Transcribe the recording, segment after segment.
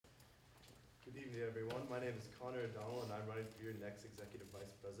day, everyone. My name is Connor O'Donnell, and I'm running for your next Executive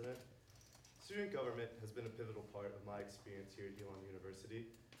Vice President. Student government has been a pivotal part of my experience here at Elon University.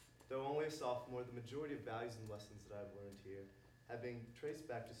 Though only a sophomore, the majority of values and lessons that I've learned here have been traced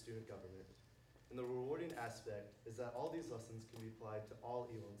back to student government. And the rewarding aspect is that all these lessons can be applied to all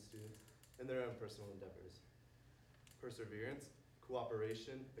Elon students in their own personal endeavors. Perseverance,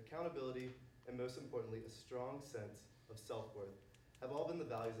 cooperation, accountability, and most importantly, a strong sense of self-worth have all been the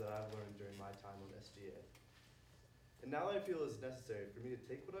values that I've learned during my time on SGA. And now I feel it is necessary for me to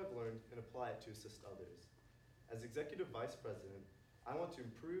take what I've learned and apply it to assist others. As Executive Vice President, I want to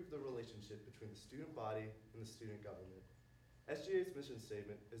improve the relationship between the student body and the student government. SGA's mission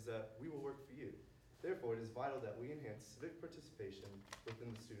statement is that we will work for you. Therefore, it is vital that we enhance civic participation within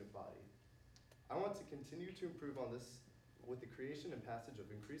the student body. I want to continue to improve on this with the creation and passage of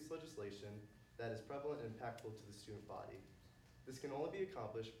increased legislation that is prevalent and impactful to the student body. This can only be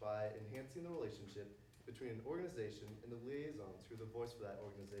accomplished by enhancing the relationship between an organization and the liaisons who are the voice for that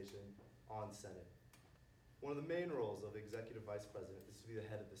organization on Senate. One of the main roles of the Executive Vice President is to be the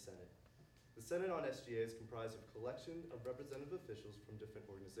head of the Senate. The Senate on SGA is comprised of a collection of representative officials from different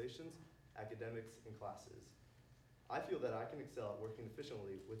organizations, academics, and classes. I feel that I can excel at working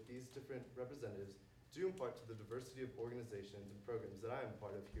efficiently with these different representatives due in part to the diversity of organizations and programs that I am a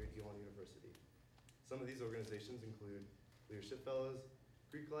part of here at Elon University. Some of these organizations include Leadership Fellows,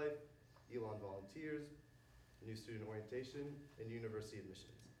 Greek Life, Elon Volunteers, New Student Orientation, and University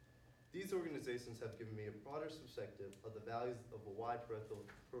Admissions. These organizations have given me a broader perspective of the values of a wide breadth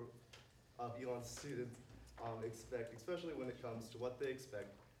of Elon students expect, especially when it comes to what they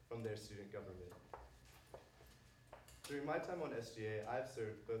expect from their student government. During my time on SGA, I have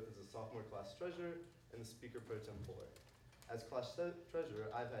served both as a sophomore class treasurer and the speaker pro tempore. As class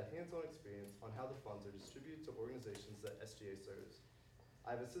treasurer, I've had hands-on experience on how the funds are distributed to organizations that SGA serves.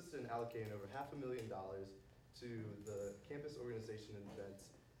 I've assisted in allocating over $500,000 to the campus organization and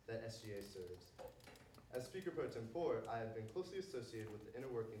events that SGA serves. As speaker pro tempore, I have been closely associated with the inner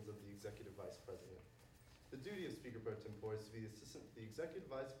workings of the Executive Vice President. The duty of speaker pro tempore is to be the assistant to the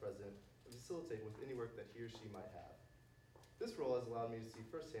Executive Vice President and facilitate with any work that he or she might have. This role has allowed me to see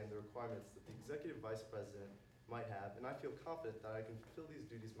firsthand the requirements that the Executive Vice President might have, and I feel confident that I can fulfill these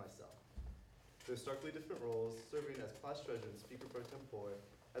duties myself. Those starkly different roles, serving as class treasurer and speaker pro tempore,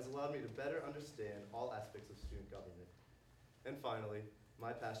 has allowed me to better understand all aspects of student government. And finally,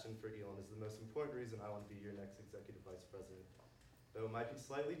 my passion for Elon is the most important reason I want to be your next Executive Vice President. Though it might be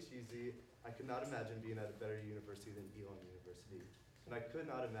slightly cheesy, I could not imagine being at a better university than Elon University, and I could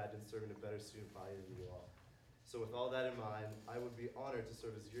not imagine serving a better student body than you all. So with all that in mind, I would be honored to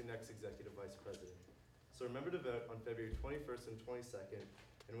serve as your next Executive Vice President. So remember to vote on February 21st and 22nd,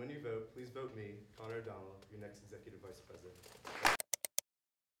 and when you vote, please vote me, Connor O'Donnell, your next Executive Vice President.